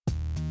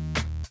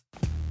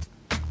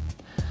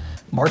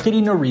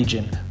Marketing a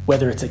region,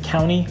 whether it's a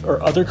county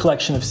or other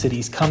collection of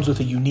cities, comes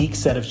with a unique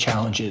set of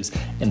challenges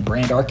in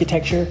brand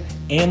architecture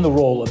and the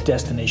role of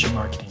destination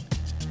marketing.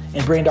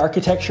 In brand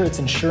architecture, it's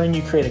ensuring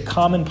you create a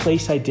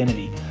commonplace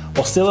identity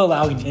while still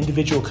allowing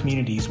individual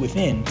communities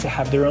within to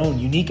have their own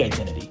unique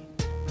identity.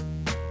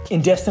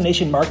 In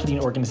destination marketing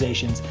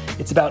organizations,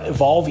 it's about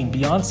evolving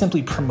beyond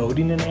simply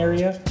promoting an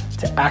area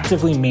to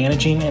actively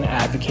managing and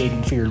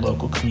advocating for your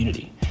local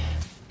community.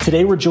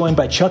 Today, we're joined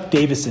by Chuck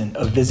Davison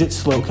of Visit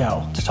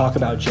SloCal to talk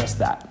about just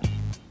that.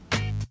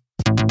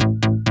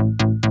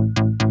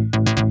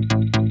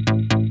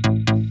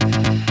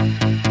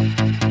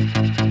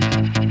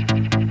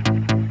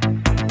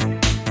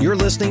 You're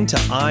listening to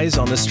Eyes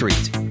on the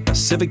Street, a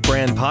civic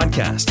brand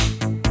podcast.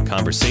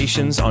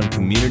 Conversations on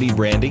community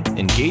branding,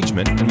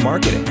 engagement, and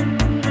marketing.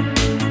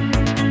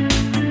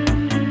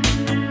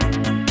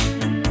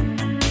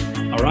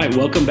 All right,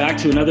 welcome back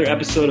to another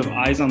episode of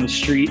Eyes on the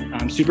Street.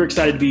 I'm super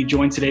excited to be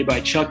joined today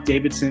by Chuck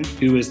Davison,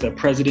 who is the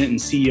president and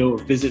CEO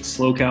of Visit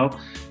SloCal.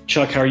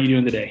 Chuck, how are you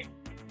doing today?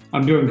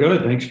 I'm doing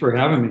good. Thanks for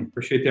having me.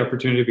 Appreciate the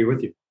opportunity to be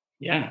with you.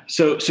 Yeah.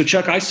 So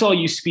Chuck, I saw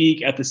you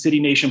speak at the City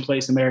Nation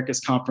Place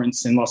Americas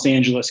conference in Los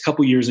Angeles a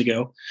couple years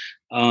ago,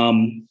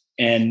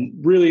 and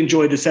really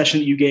enjoyed the session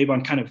that you gave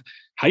on kind of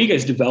how you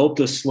guys developed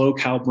the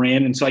SloCal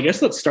brand. And so I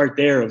guess let's start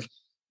there of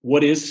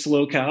what is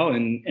SloCal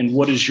and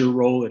what is your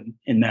role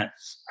in that?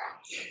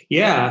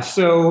 Yeah.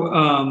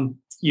 So,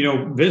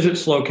 Visit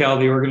SloCal,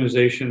 the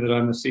organization that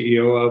I'm the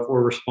CEO of,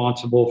 we're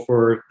responsible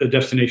for the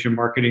destination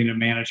marketing and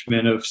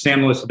management of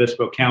San Luis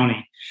Obispo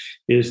County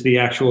is the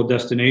actual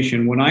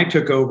destination. When I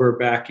took over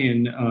back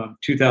in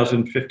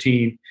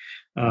 2015,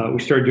 we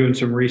started doing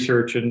some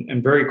research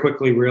and very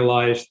quickly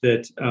realized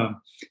that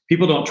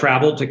people don't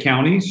travel to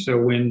counties. So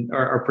when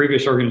our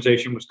previous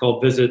organization was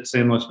called Visit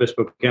San Luis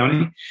Obispo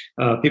County,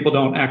 people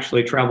don't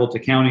actually travel to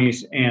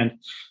counties. And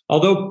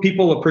although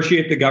people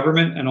appreciate the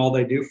government and all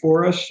they do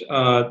for us,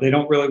 they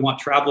don't really want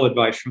travel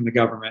advice from the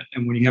government.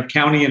 And when you have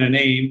county in a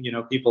name,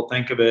 people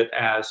think of it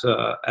as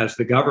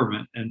the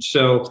government. And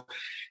so,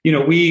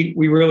 we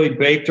really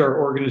baked our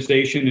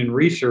organization in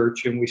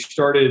research, and we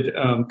started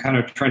kind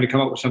of trying to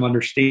come up with some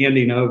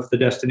understanding of the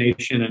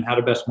destination and how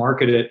to best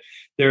market it.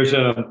 There's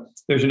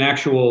an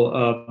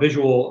actual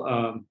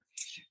visual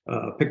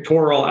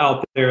pictorial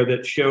out there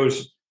that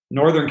shows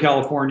Northern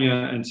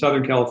California and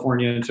Southern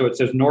California. And so it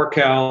says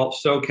NorCal,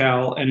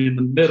 SoCal, and in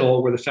the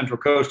middle where the Central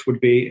Coast would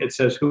be, it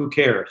says, who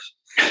cares?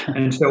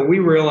 And so we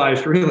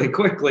realized really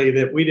quickly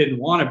that we didn't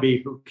want to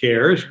be who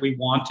cares. We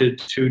wanted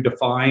to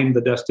define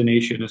the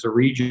destination as a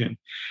region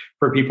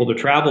for people to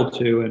travel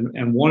to.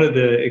 And one of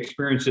the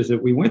experiences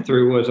that we went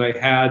through was I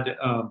had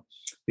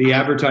the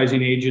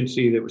advertising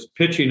agency that was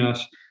pitching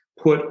us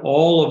put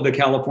all of the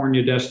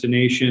California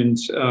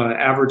destinations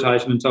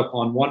advertisements up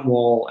on one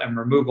wall and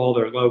remove all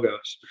their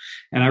logos.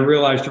 And I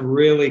realized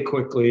really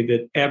quickly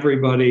that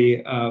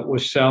everybody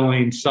was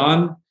selling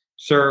sun,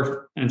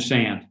 surf, and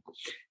sand.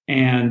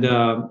 And,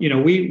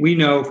 we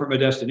know from a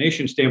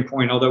destination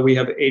standpoint, although we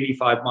have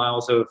 85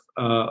 miles of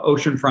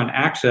oceanfront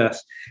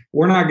access,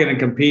 we're not going to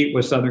compete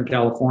with Southern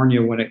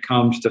California when it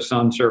comes to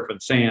sun, surf,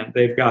 and sand.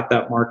 They've got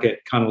that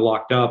market kind of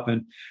locked up.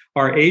 And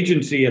our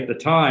agency at the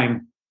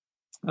time,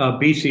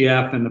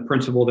 BCF and the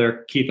principal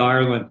there, Keith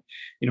Ireland,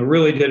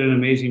 really did an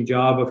amazing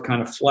job of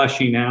kind of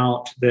fleshing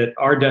out that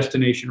our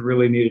destination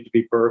really needed to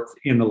be birthed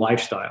in the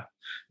lifestyle.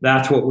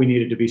 That's what we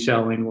needed to be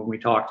selling when we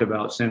talked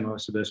about San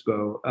Luis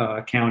Obispo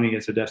County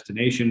as a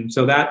destination.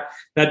 So that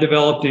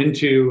developed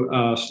into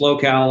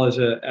SloCal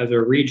as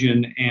a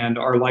region, and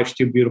our Life's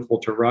Too Beautiful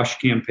to Rush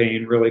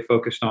campaign really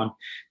focused on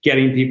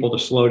getting people to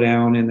slow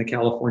down in the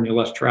California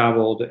less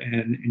traveled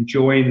and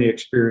enjoying the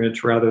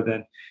experience rather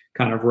than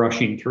kind of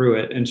rushing through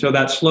it. And so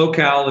that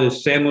SloCal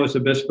is San Luis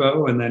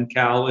Obispo, and then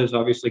Cal is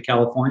obviously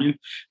California.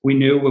 We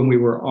knew when we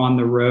were on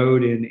the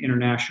road in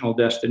international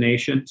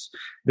destinations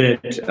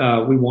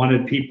that we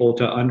wanted people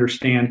to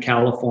understand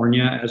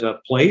California as a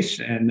place.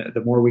 And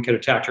the more we could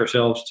attach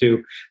ourselves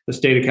to the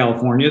state of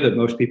California that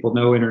most people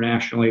know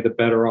internationally, the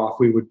better off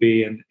we would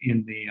be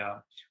in the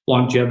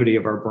longevity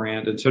of our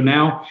brand. And so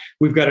now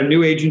we've got a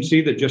new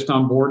agency that just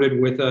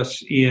onboarded with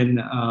us in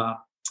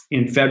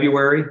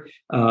February.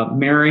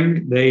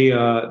 Mering,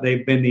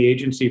 they've been the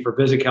agency for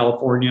Visit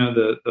California,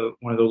 the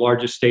one of the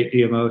largest state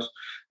DMOs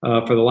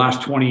for the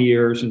last 20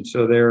 years. And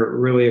so they're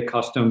really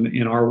accustomed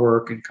in our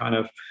work and kind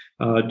of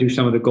do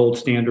some of the gold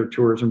standard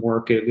tourism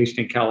work, at least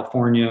in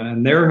California.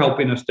 And they're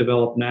helping us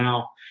develop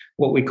now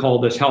what we call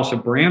this House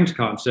of Brands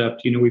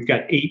concept. We've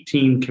got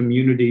 18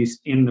 communities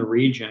in the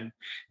region.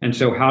 And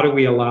so how do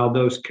we allow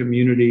those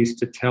communities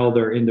to tell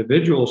their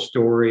individual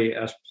story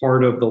as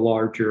part of the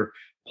larger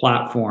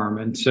platform?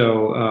 And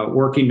so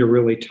working to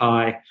really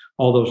tie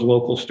all those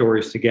local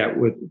stories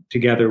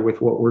together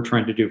with what we're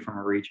trying to do from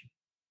a region.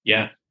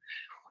 Yeah.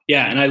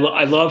 And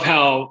I love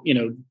how,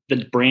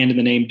 the brand and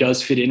the name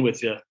does fit in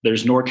with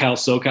there's NorCal,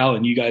 SoCal,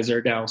 and you guys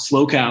are now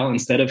SloCal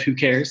instead of who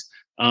cares.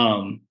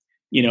 I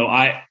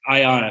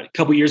a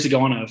couple years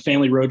ago on a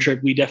family road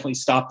trip, we definitely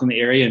stopped in the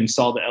area and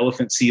saw the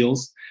elephant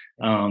seals.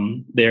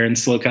 there in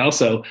SoCal.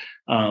 So,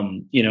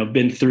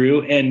 been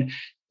through. And,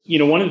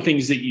 one of the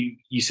things that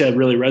you said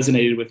really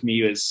resonated with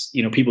me is,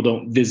 people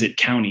don't visit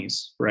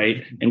counties,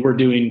 right? And we're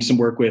doing some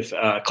work with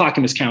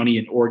Clackamas County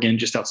in Oregon,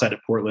 just outside of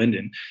Portland.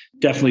 And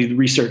definitely the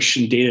research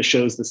and data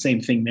shows the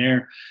same thing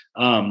there.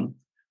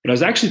 But I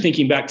was actually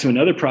thinking back to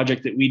another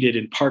project that we did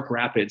in Park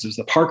Rapids. It was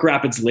the Park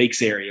Rapids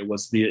Lakes area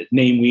was the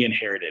name we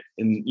inherited.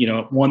 And,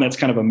 one that's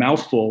kind of a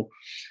mouthful,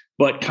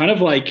 but kind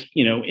of like,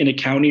 in a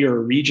county or a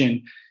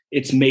region,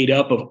 it's made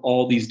up of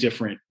all these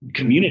different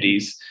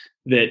communities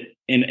that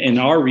in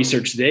our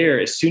research there,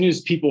 as soon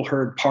as people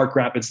heard Park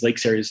Rapids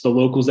Lakes areas, the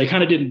locals, they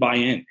kind of didn't buy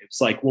in. It's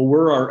like, well,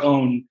 we're our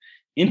own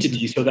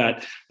entity. So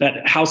that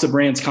House of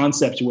Brands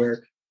concept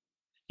where,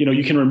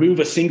 you can remove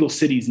a single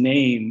city's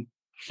name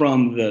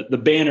from the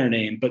banner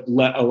name, but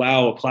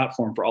allow a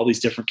platform for all these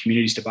different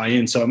communities to buy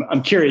in. So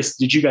I'm curious,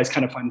 did you guys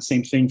kind of find the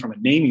same thing from a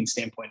naming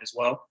standpoint as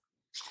well?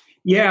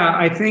 Yeah,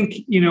 I think,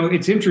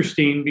 it's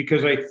interesting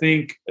because I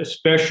think,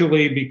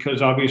 especially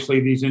because obviously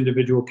these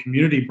individual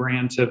community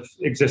brands have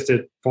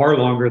existed far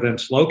longer than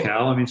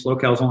SloCal. I mean,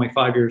 SloCal is only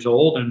 5 years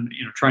old, and,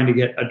 trying to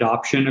get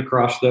adoption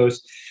across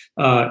those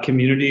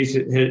communities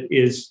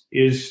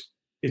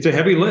it's a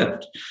heavy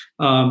lift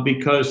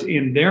because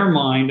in their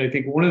mind, I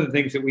think one of the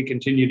things that we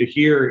continue to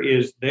hear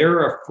is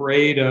they're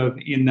afraid of,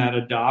 in that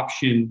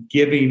adoption,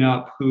 giving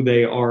up who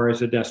they are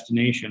as a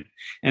destination.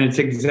 And it's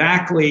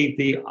exactly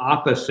the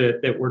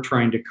opposite that we're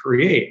trying to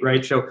create,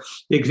 right? So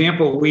the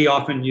example we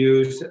often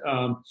use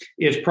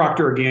is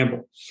Procter &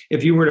 Gamble.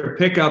 If you were to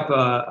pick up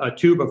a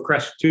tube of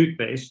Crest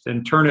toothpaste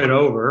and turn it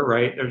over,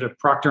 right, there's a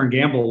Procter &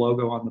 Gamble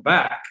logo on the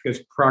back because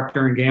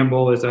Procter &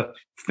 Gamble is a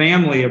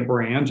family of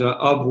brands,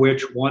 of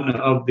which one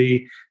of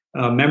the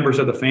members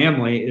of the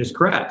family is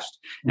Crest.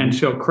 And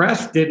so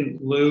Crest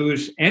didn't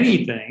lose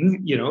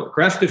anything.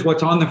 Crest is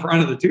what's on the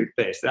front of the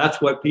toothpaste.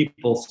 That's what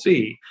people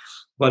see.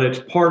 But it's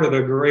part of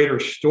the greater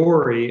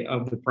story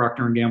of the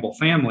Procter & Gamble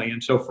family.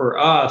 And so for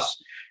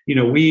us,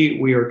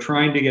 we are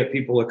trying to get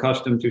people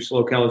accustomed to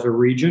SloCal as a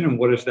region, and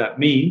what does that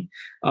mean?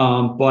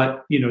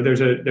 But there's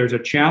a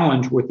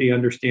challenge with the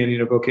understanding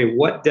of, okay,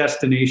 what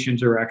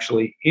destinations are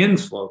actually in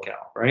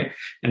SloCal, right?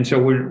 And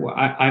so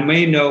I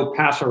may know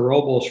Paso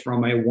Robles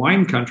from a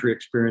wine country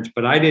experience,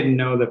 but I didn't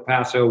know that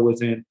Paso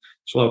was in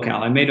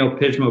SloCal. I may know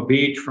Pismo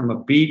Beach from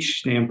a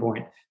beach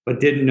standpoint, but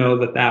didn't know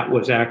that that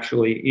was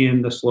actually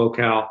in the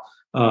SloCal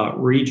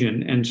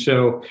region. And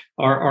so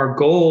our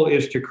goal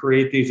is to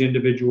create these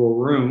individual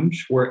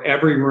rooms where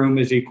every room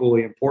is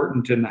equally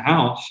important in the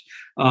house,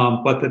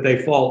 but that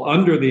they fall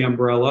under the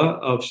umbrella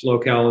of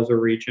SloCal as a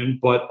region,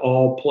 but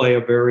all play a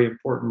very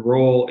important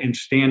role in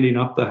standing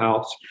up the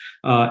house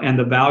and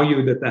the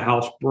value that the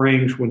house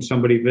brings when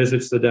somebody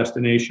visits the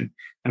destination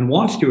and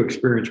wants to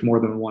experience more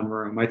than one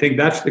room. I think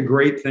that's the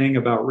great thing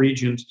about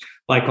regions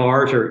like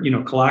ours, or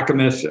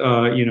Clackamas,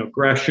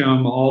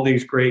 Gresham, all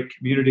these great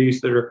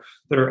communities that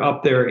are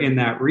up there in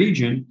that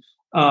region.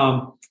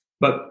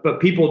 But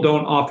people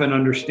don't often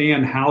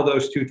understand how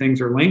those two things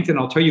are linked. And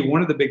I'll tell you,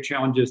 one of the big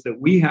challenges that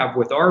we have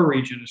with our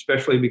region,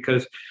 especially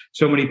because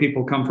so many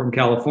people come from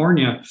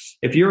California,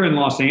 if you're in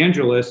Los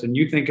Angeles and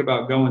you think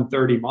about going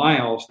 30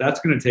 miles, that's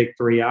going to take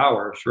 3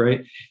 hours,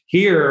 right?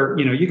 Here,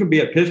 you can be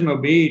at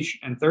Pismo Beach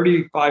and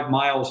 35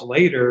 miles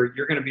later,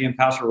 you're going to be in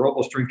Paso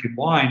Robles drinking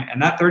wine. And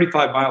that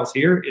 35 miles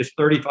here is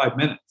 35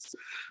 minutes.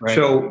 Right.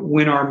 So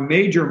when our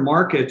major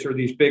markets are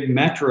these big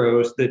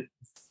metros that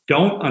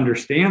don't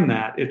understand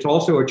that, it's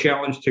also a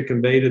challenge to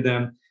convey to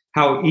them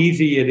how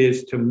easy it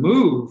is to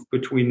move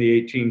between the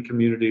 18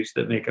 communities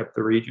that make up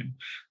the region.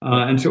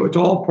 And so it's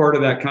all part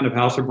of that kind of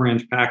House of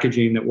Brands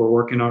packaging that we're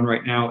working on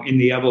right now in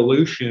the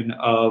evolution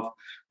of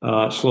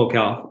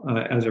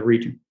SloCal as a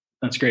region.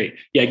 That's great.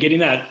 Yeah, getting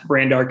that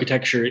brand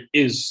architecture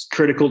is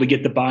critical to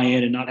get the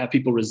buy-in and not have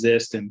people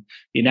resist. And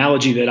the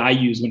analogy that I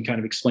use when kind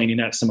of explaining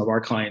that to some of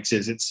our clients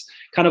is it's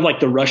kind of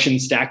like the Russian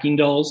stacking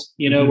dolls,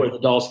 where the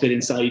dolls fit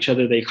inside each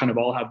other. They kind of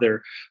all have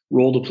their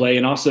role to play.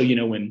 And also,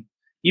 when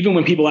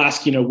people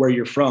ask, where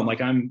you're from,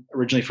 like I'm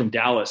originally from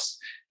Dallas.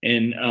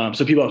 And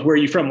so people ask, where are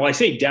you from? Well, I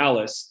say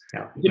Dallas.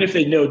 Yeah. Even if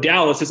they know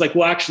Dallas, it's like,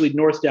 well, actually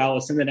North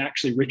Dallas and then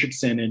actually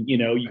Richardson. And,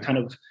 you kind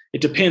of,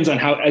 it depends on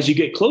how, as you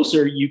get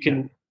closer, you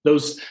can,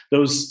 those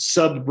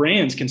sub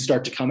brands can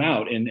start to come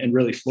out and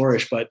really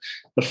flourish. But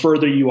the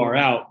further you are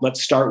out,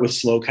 let's start with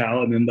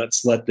SloCal and then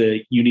let's let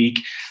the unique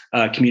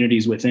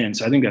communities within.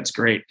 So I think that's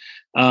great.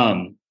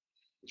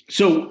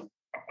 So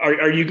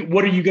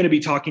what are you going to be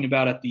talking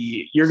about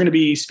you're going to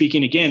be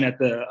speaking again at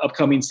the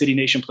upcoming City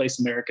Nation Place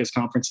Americas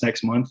conference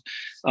next month.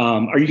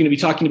 Are you going to be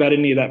talking about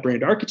any of that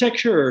brand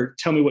architecture, or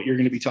tell me what you're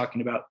going to be talking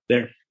about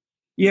there?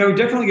 Yeah, we're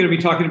definitely going to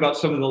be talking about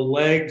some of the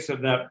legs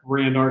of that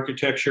brand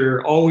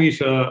architecture.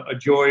 Always a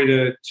joy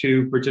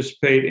to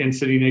participate in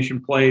City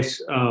Nation Place.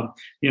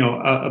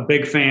 A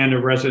big fan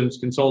of Residence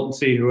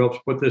Consultancy, who helps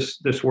put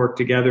this work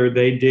together.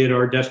 They did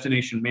our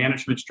destination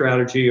management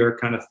strategy, our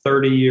kind of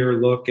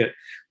 30-year look at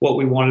what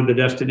we wanted the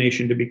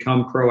destination to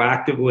become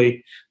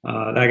proactively.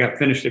 That got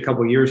finished a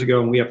couple of years ago,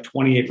 and we have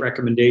 28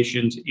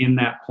 recommendations in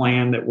that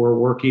plan that we're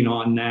working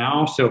on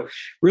now. So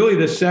really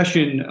this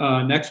session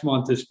next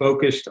month is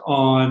focused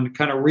on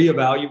kind of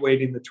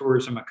reevaluating the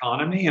tourism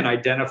economy and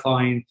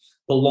identifying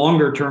the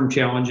longer term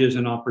challenges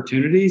and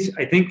opportunities.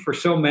 I think for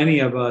so many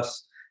of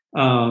us,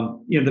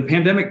 the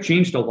pandemic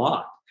changed a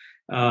lot.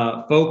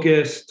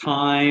 Focus,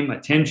 time,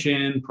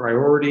 attention,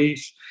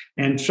 priorities.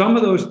 And some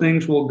of those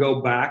things will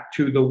go back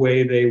to the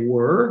way they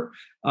were.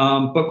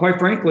 But quite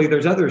frankly,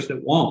 there's others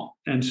that won't.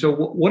 And so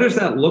what does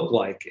that look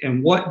like?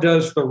 And what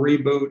does the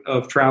reboot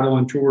of travel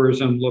and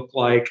tourism look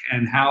like?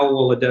 And how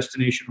will a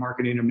destination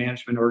marketing and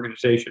management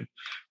organization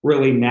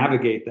really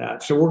navigate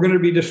that? So we're going to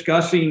be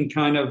discussing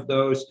kind of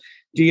those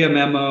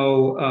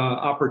DMMO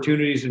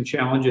opportunities and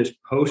challenges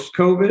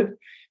post-COVID.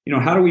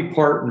 How do we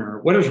partner?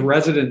 What does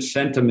resident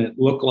sentiment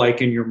look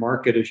like in your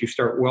market as you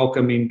start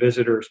welcoming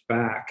visitors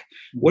back?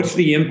 What's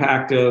the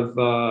impact of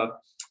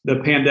the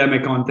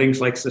pandemic on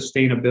things like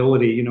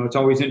sustainability? It's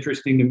always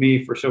interesting to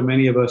me, for so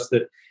many of us,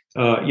 that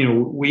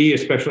we,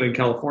 especially in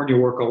California,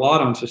 work a lot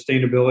on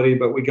sustainability,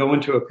 but we go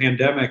into a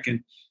pandemic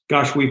and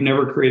gosh, we've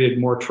never created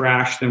more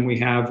trash than we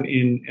have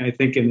in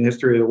the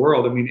history of the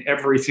world. I mean,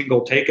 every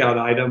single takeout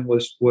item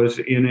was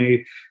in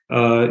a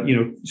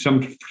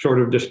some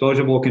sort of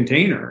disposable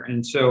container.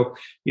 And so,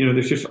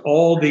 there's just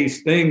all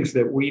these things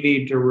that we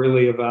need to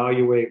really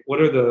evaluate.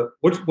 What's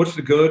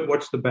the good,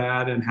 what's the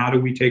bad, and how do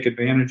we take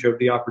advantage of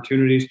the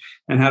opportunities,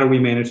 and how do we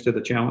manage to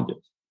the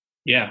challenges?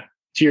 Yeah.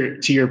 To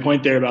your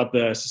point there about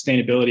the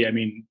sustainability, I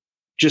mean,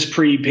 just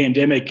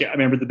pre-pandemic, I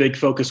remember the big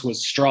focus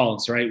was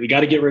straws, right? We got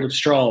to get rid of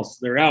straws.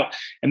 They're out.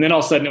 And then all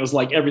of a sudden it was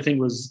like everything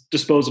was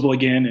disposable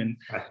again.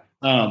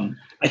 And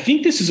I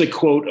think this is a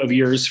quote of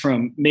yours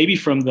from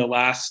the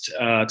last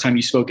time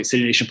you spoke at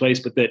City Nation Place,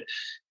 but that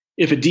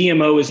if a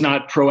DMO is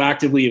not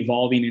proactively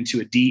evolving into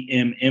a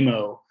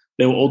DMMO,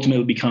 they will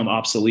ultimately become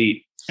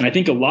obsolete. And I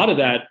think a lot of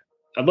that,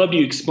 I'd love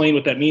you to explain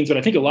what that means, but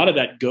I think a lot of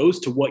that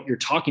goes to what you're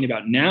talking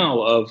about now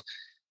of,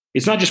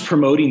 it's not just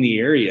promoting the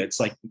area. It's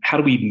like, how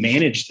do we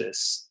manage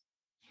this?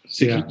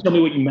 So Can you tell me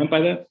what you meant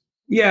by that?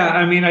 Yeah,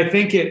 I mean, I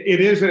think it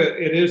is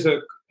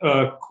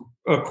a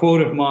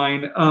quote of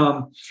mine.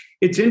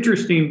 It's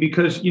interesting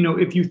because,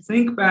 if you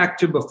think back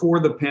to before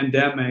the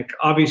pandemic,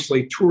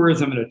 obviously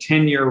tourism at a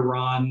 10-year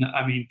run,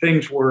 I mean,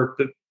 things were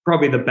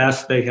probably the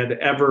best they had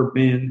ever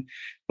been.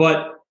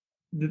 But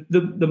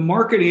the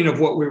marketing of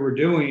what we were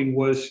doing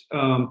was,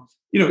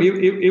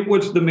 it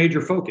was the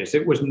major focus.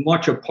 It was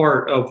much a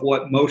part of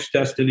what most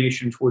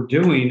destinations were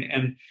doing.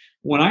 And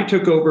when I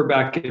took over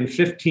back in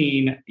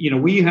 2015,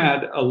 we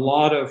had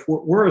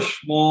we're a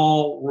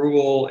small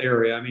rural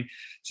area. I mean,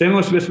 San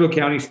Luis Obispo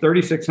County is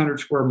 3,600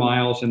 square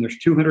miles, and there's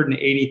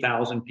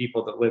 280,000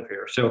 people that live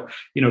here. So,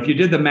 if you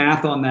did the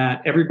math on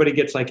that, everybody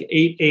gets like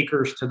 8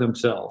 acres to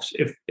themselves.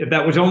 If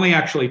that was only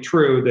actually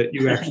true, that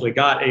you actually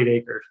got 8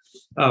 acres,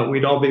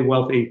 we'd all be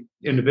wealthy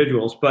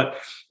individuals. But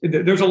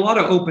there's a lot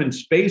of open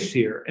space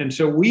here. And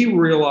so we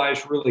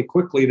realized really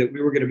quickly that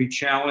we were going to be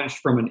challenged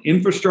from an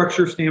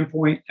infrastructure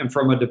standpoint and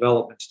from a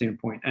development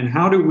standpoint. And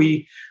how do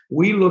we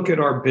look at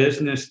our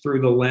business through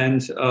the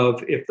lens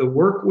of, if the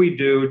work we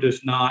do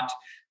does not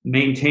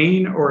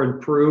maintain or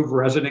improve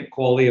resident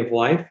quality of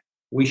life,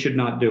 we should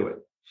not do it.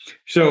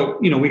 So,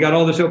 we got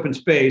all this open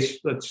space.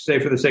 Let's say,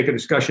 for the sake of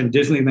discussion,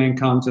 Disneyland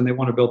comes and they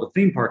want to build a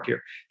theme park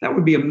here. That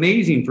would be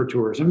amazing for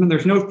tourism. And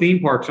there's no theme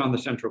parks on the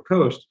Central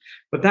Coast,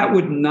 but that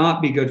would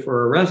not be good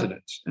for our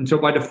residents. And so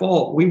by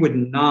default, we would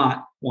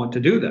not want to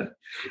do that.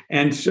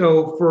 And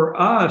so for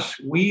us,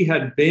 we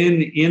had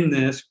been in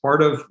this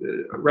part of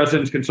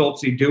Residence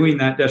Consultancy doing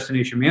that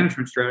destination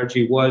management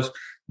strategy was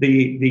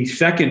the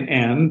second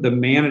M, the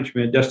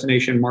management,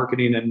 destination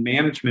marketing and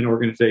management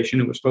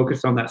organization. It was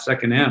focused on that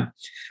second M.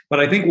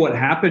 But I think what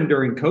happened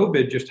during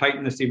COVID just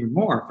heightened this even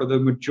more. For the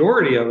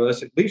majority of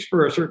us, at least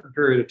for a certain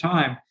period of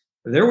time,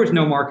 there was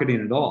no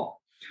marketing at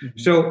all. Mm-hmm.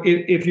 So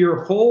if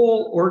your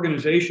whole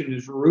organization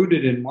is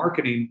rooted in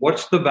marketing,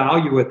 what's the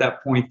value at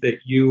that point that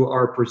you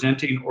are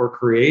presenting or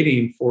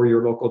creating for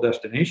your local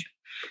destination?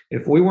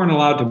 If we weren't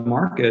allowed to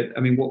market, I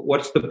mean,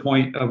 what's the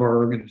point of our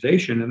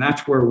organization? And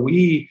that's where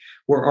we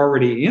were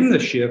already in the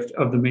shift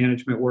of the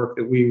management work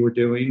that we were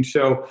doing.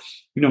 So,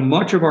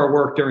 much of our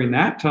work during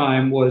that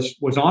time was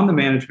on the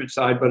management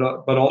side,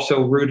 but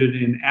also rooted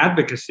in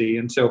advocacy.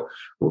 And so,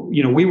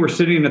 we were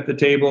sitting at the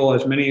table,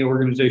 as many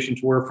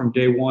organizations were from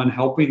day one,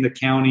 helping the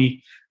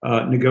county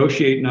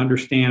negotiate and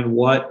understand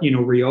what,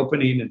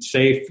 reopening and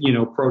safe,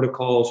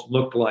 protocols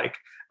looked like.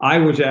 I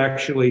was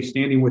actually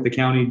standing with the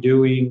county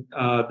doing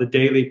the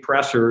daily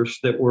pressers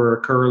that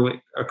were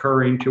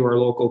occurring to our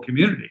local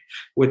community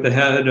with the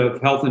head of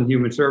Health and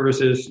Human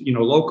Services,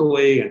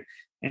 locally,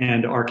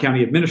 and our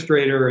county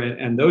administrator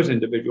and those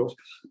individuals.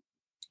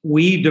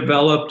 we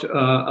developed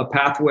a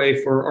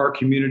pathway for our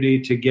community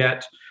to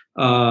get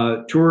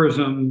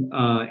tourism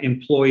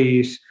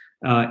employees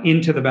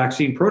into the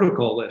vaccine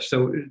protocol list.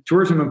 So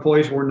tourism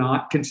employees were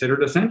not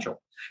considered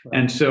essential.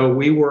 And so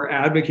we were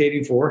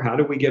advocating for how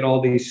do we get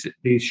all these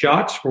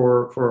shots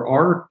for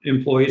our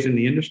employees in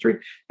the industry,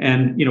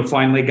 and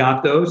finally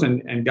got those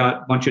and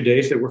got a bunch of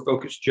days that were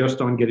focused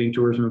just on getting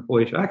tourism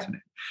employees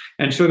vaccinated.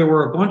 And so there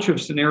were a bunch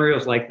of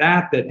scenarios like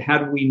that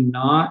had we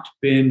not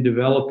been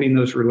developing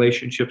those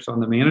relationships on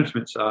the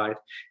management side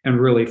and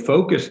really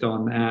focused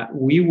on that,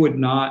 we would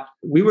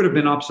have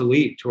been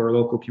obsolete to our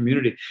local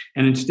community.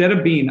 And instead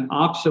of being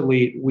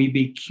obsolete, we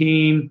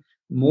became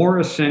more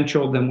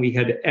essential than we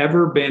had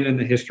ever been in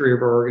the history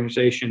of our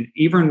organization,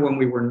 even when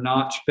we were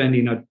not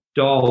spending a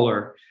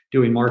dollar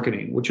doing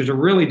marketing, which is a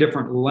really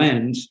different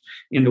lens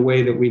in the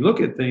way that we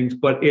look at things.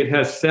 But it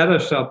has set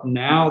us up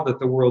now that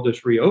the world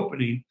is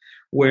reopening,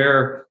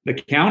 where the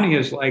county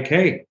is like,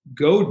 hey,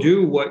 go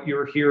do what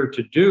you're here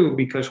to do,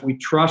 because we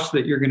trust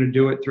that you're going to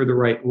do it through the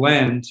right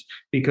lens,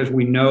 because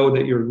we know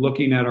that you're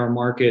looking at our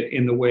market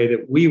in the way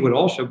that we would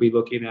also be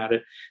looking at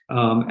it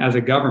as a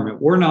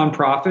government. We're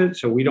nonprofit,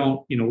 so we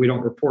don't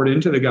report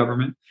into the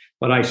government.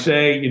 But I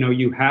say,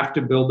 you have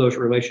to build those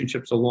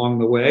relationships along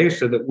the way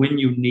so that when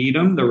you need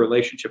them, the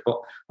relationship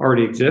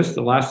already exists.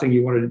 The last thing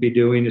you wanted to be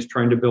doing is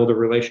trying to build a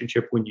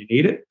relationship when you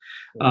need it.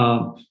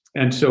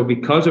 And so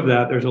because of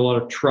that, there's a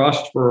lot of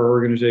trust for our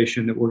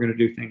organization that we're going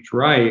to do things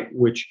right,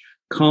 which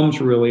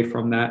comes really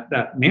from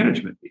that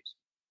management piece.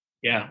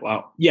 Yeah.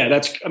 Wow. Yeah.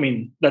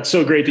 That's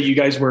so great that you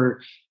guys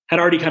had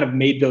already kind of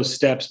made those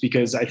steps,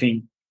 because I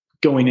think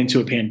going into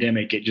a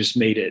pandemic, it just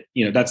made it,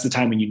 that's the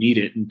time when you need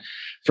it. And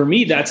for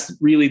me, that's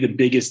really the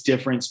biggest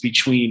difference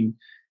between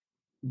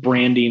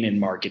branding and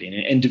marketing,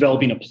 and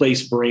developing a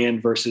place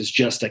brand versus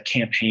just a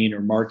campaign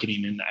or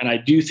marketing. And I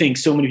do think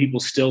so many people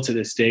still to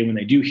this day, when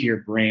they do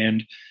hear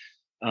brand,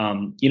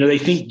 they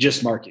think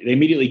just market. They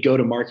immediately go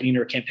to marketing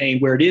or campaign,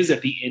 where it is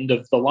at the end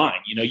of the line.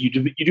 You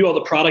do all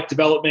the product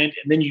development,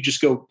 and then you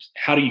just go,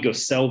 how do you go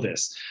sell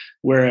this?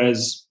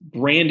 Whereas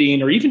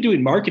branding, or even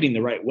doing marketing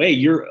the right way,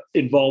 you're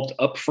involved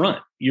up front.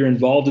 You're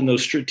involved in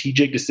those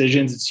strategic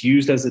decisions. It's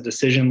used as a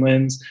decision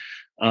lens,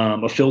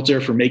 a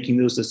filter for making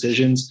those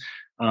decisions.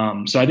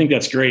 So I think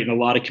that's great. And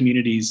a lot of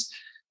communities,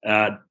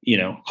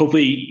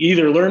 hopefully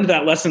either learned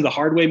that lesson the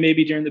hard way,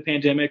 maybe during the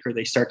pandemic, or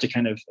they start to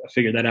kind of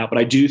figure that out. But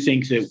I do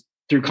think that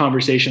through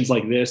conversations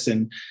like this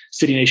and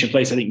City Nation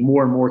Place, I think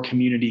more and more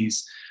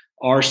communities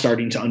are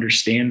starting to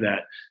understand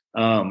that.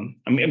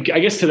 I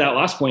guess to that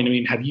last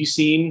point, have you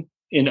seen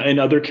in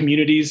other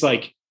communities,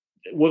 like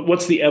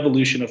what's the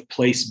evolution of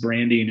place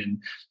branding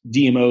and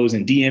DMOs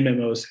and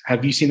DMMOs?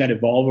 Have you seen that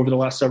evolve over the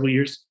last several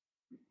years?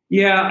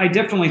 Yeah, I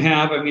definitely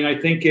have. I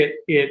think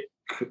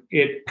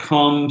it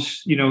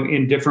comes,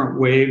 in different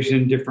waves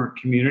in different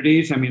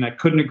communities. I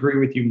couldn't agree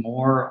with you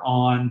more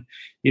on,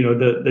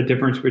 the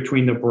difference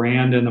between the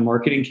brand and the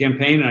marketing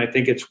campaign. And I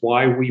think it's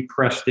why we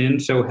pressed in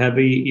so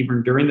heavy,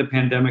 even during the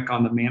pandemic,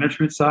 on the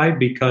management side,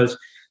 because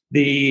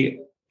the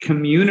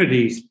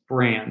community's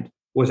brand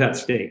was at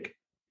stake.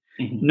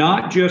 Mm-hmm.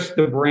 Not just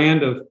the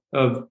brand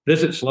of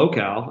Visit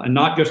SoCal, and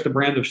not just the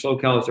brand of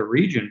SoCal as a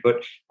region,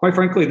 but quite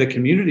frankly, the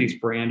community's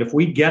brand. If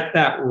we get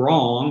that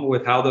wrong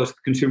with how those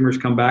consumers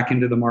come back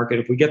into the market,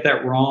 if we get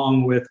that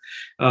wrong with,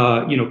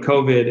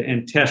 COVID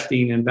and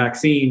testing and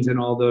vaccines and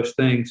all those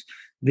things,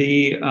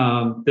 the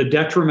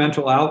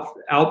detrimental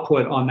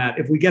output on that,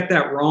 if we get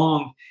that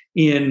wrong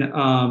in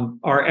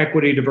our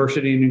equity,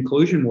 diversity, and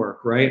inclusion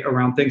work, right,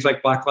 around things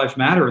like Black Lives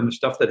Matter and the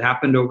stuff that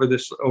happened over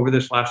this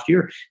last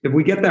year. If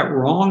we get that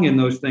wrong in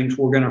those things,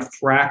 we're going to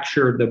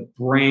fracture the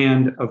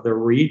brand of the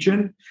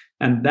region,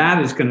 and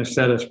that is going to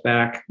set us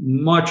back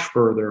much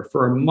further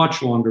for a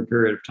much longer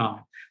period of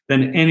time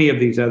than any of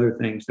these other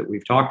things that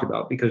we've talked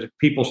about. Because if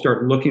people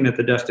start looking at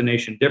the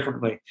destination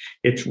differently,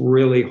 it's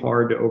really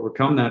hard to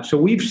overcome that. So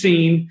we've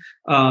seen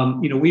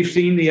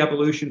the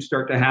evolution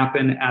start to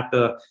happen at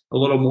a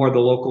little more the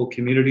local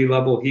community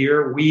level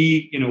here.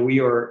 We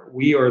are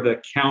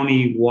the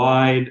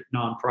county-wide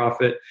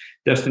nonprofit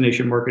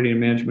destination marketing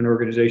and management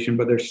organization,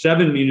 but there's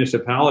 7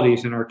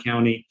 municipalities in our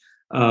county.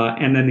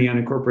 And then the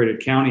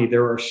unincorporated county,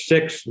 there are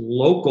 6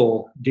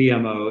 local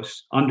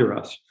DMOs under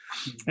us.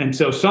 And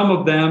so some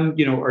of them,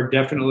 are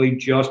definitely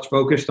just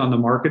focused on the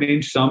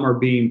marketing. Some are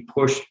being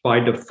pushed by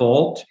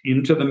default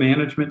into the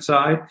management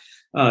side.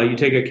 You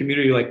take a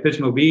community like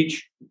Pismo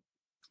Beach,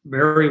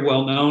 very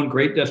well known,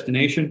 great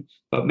destination.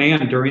 But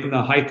man, during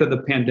the height of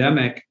the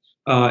pandemic,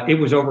 it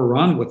was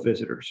overrun with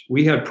visitors.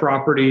 We had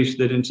properties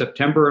that in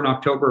September and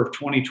October of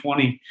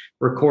 2020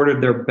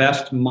 recorded their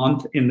best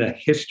month in the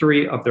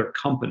history of their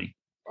company.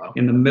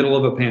 In the middle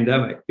of a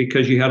pandemic,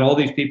 because you had all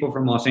these people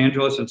from Los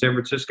Angeles and San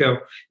Francisco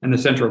and the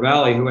Central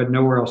Valley who had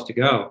nowhere else to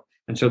go.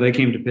 And so they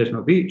came to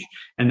Pismo Beach.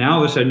 And now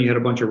all of a sudden you had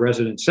a bunch of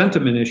resident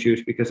sentiment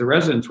issues because the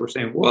residents were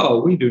saying, whoa,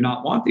 we do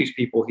not want these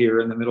people here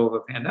in the middle of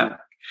a pandemic.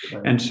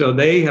 Right. And so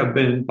they have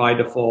been, by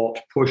default,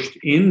 pushed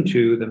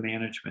into the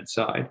management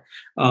side.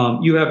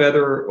 You have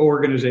other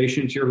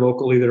organizations here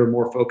locally that are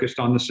more focused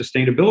on the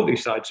sustainability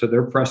side. So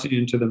they're pressing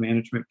into the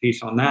management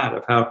piece on that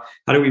of how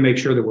do we make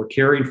sure that we're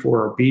caring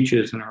for our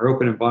beaches and our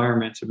open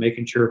environments and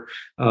making sure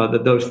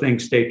that those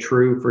things stay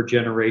true for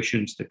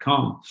generations to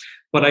come.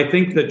 But I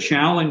think the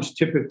challenge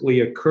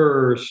typically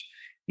occurs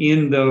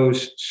in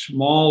those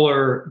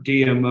smaller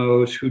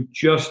DMOs who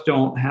just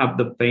don't have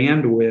the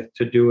bandwidth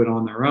to do it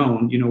on their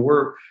own.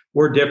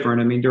 We're different.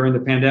 I mean, during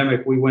the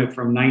pandemic, we went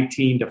from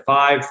 19 to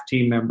 5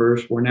 team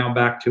members. We're now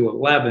back to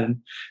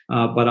 11.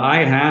 But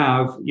I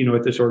have,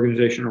 at this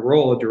organization, a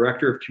role, a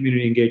director of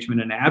community engagement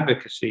and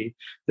advocacy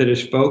that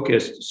is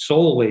focused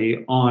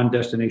solely on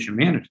destination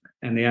management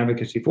and the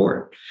advocacy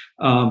for it.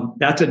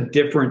 That's a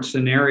different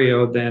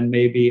scenario than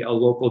maybe a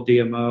local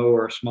DMO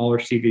or a smaller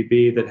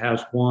CVB that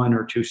has 1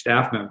 or 2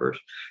 staff members.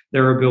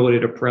 Their ability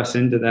to press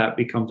into that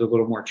becomes a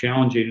little more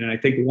challenging. And I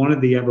think one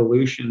of the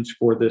evolutions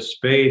for this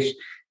space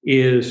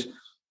is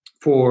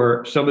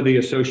for some of the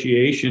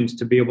associations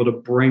to be able to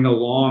bring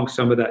along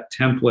some of that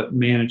template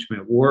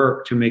management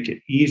work to make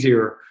it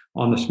easier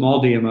on the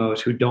small DMOs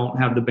who don't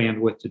have the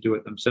bandwidth to do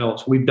it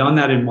themselves. We've done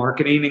that in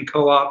marketing and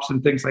co-ops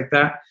and things like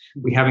that.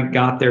 We haven't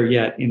got there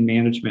yet in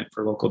management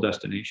for local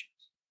destinations.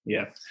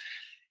 Yeah.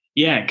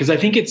 Yeah. Because I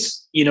think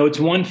it's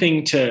one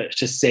thing to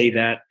say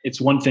that. It's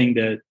one thing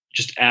to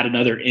just add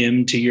another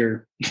M to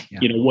your,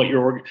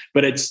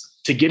 but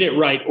it's to get it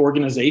right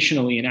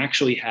organizationally and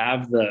actually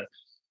have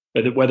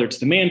whether it's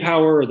the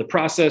manpower or the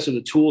process or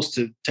the tools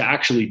to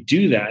actually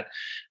do that.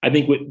 I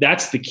think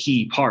that's the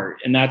key part,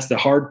 and that's the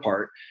hard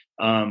part.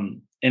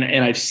 And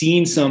I've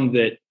seen some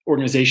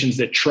organizations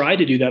that try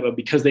to do that, but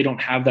because they don't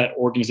have that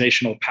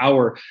organizational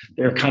power,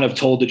 they're kind of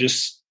told to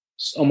just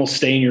almost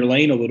stay in your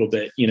lane a little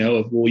bit,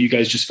 well, you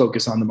guys just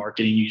focus on the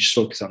marketing, you just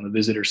focus on the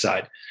visitor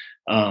side.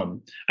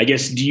 I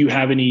guess, do you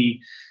have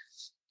any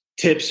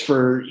tips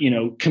for,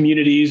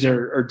 communities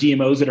or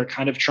DMOs that are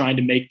kind of trying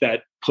to make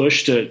that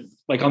push to,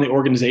 like, on the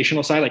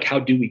organizational side, like how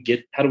do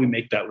we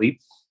make that leap?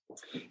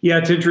 Yeah,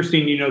 it's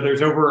interesting.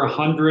 There's over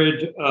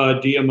 100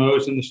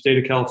 DMOs in the state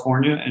of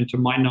California. And to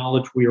my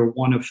knowledge, we are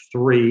one of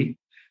 3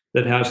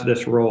 that has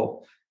this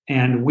role.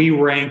 And we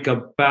rank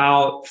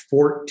about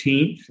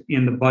 14th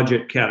in the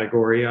budget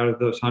category out of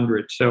those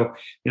 100. So,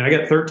 I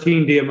got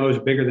 13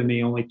 DMOs bigger than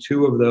me. Only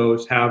 2 of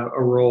those have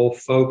a role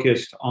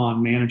focused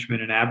on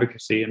management and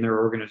advocacy in their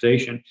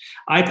organization.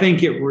 I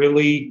think it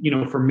really,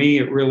 for me,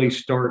 it really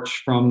starts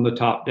from the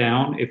top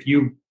down. If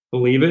you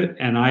believe it,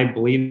 and I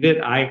believe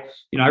it. I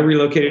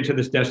relocated to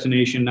this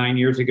destination 9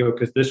 years ago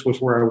because this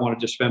was where I wanted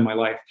to spend my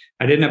life.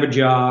 I didn't have a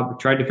job,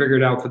 tried to figure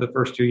it out for the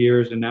first 2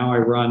 years, and now I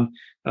run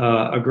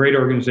a great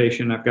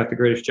organization. I've got the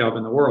greatest job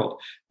in the world.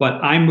 But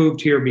I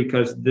moved here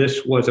because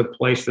this was a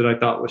place that I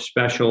thought was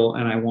special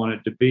and I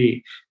wanted to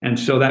be. And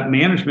so that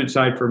management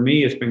side for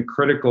me has been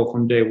critical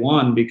from day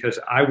one because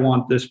I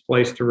want this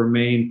place to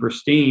remain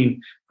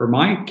pristine for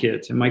my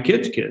kids and my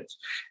kids' kids.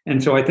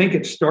 And so I think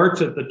it starts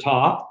at the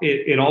top.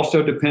 It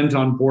also depends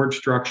on board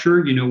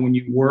structure. When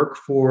you work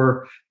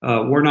for,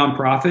 we're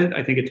nonprofit,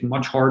 I think it's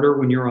much harder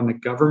when you're on the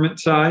government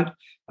side.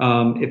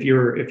 If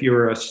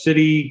you're a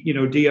city,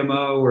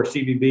 DMO or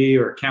CVB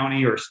or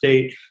county or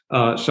state,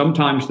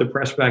 sometimes the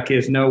press back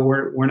is, no,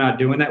 we're not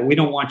doing that. We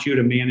don't want you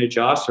to manage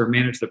us or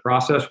manage the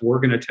process. We're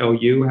going to tell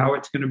you how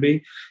it's going to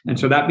be. And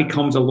so that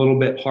becomes a little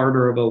bit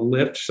harder of a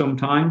lift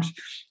sometimes.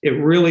 It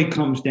really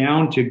comes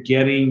down to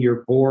getting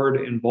your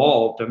board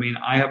involved. I mean,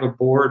 I have a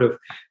board of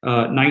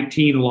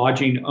 19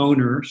 lodging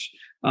owners.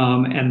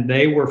 And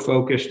they were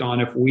focused on,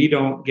 if we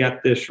don't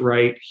get this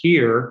right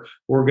here,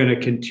 we're going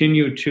to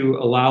continue to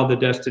allow the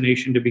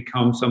destination to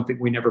become something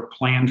we never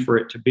planned for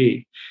it to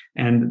be.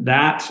 And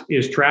that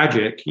is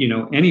tragic,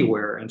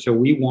 anywhere. And so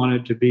we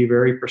wanted to be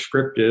very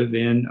prescriptive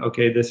in,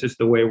 okay, this is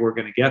the way we're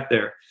going to get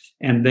there.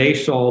 And they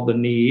saw the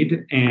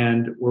need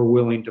and were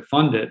willing to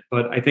fund it.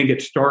 But I think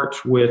it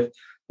starts with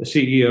the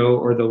CEO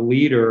or the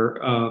leader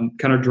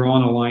kind of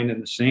drawing a line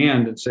in the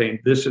sand and saying,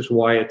 this is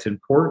why it's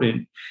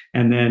important.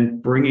 And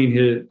then bringing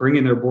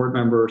their board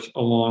members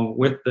along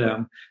with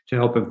them to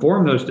help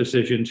inform those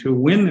decisions, who,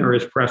 when there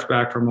is press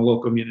back from a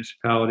local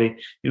municipality,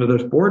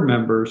 those board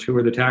members who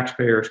are the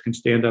taxpayers can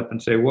stand up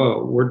and say,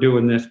 whoa, we're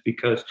doing this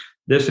because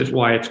this is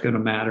why it's going to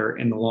matter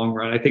in the long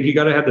run. I think you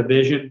got to have the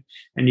vision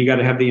and you got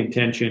to have the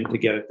intention to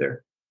get it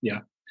there. Yeah.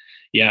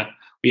 Yeah.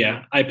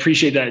 Yeah, I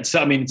appreciate that. It's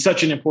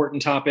such an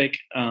important topic.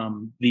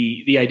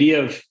 The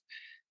idea of,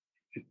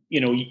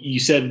 you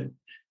said,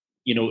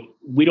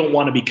 we don't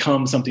want to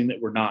become something that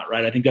we're not,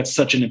 right? I think that's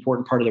such an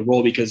important part of the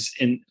role because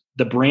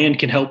the brand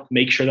can help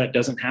make sure that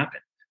doesn't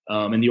happen.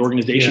 And the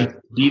organization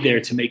be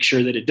there to make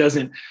sure that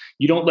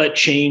you don't let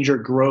change or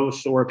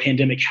growth or a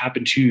pandemic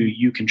happen to you.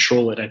 You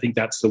control it. I think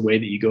that's the way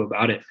that you go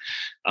about it.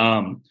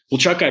 Well,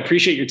 Chuck, I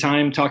appreciate your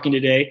time talking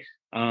today.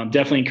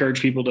 Definitely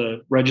encourage people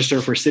to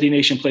register for City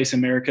Nation Place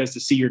Americas to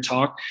see your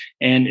talk.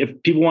 And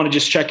if people want to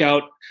just check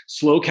out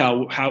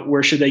SloCal,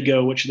 where should they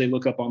go? What should they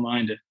look up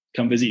online to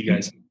come visit you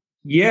guys?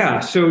 Yeah,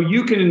 so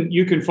you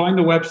can find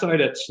the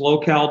website at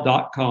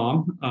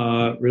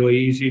slocal.com. Really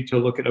easy to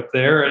look it up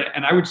there.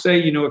 And I would say,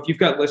 if you've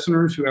got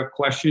listeners who have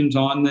questions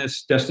on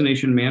this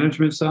destination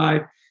management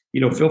side,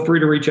 feel free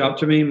to reach out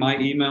to me. My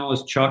email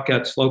is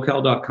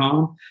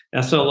chuck@slocal.com,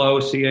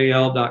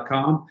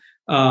 SLOCAL.com.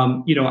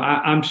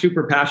 I'm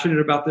super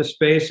passionate about this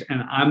space,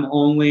 and I'm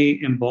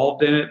only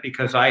involved in it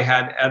because I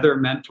had other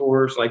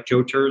mentors like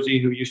Joe Terzi,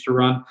 who used to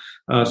run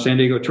San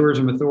Diego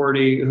Tourism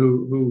Authority,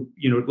 who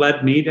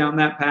led me down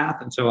that path.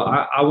 And so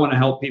I want to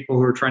help people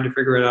who are trying to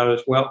figure it out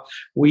as well.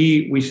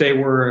 We say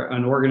we're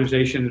an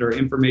organization that are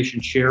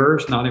information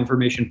sharers, not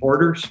information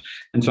hoarders.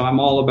 And so I'm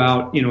all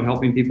about,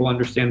 helping people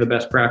understand the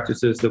best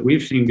practices that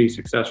we've seen be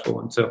successful.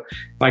 And so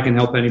if I can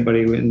help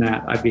anybody in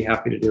that, I'd be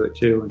happy to do it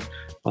too. And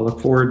I'll look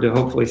forward to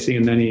hopefully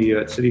seeing many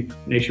at City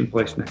Nation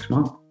Place next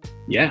month.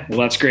 Yeah, well,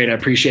 that's great. I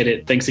appreciate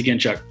it. Thanks again,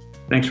 Chuck.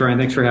 Thanks, Ryan.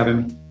 Thanks for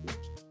having me.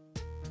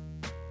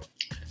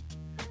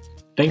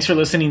 Thanks for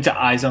listening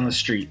to Eyes on the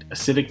Street, a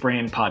Civic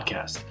Brand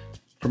podcast.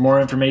 For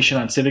more information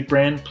on Civic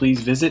Brand,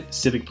 please visit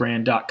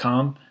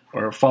civicbrand.com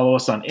or follow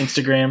us on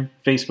Instagram,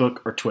 Facebook,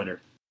 or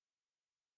Twitter.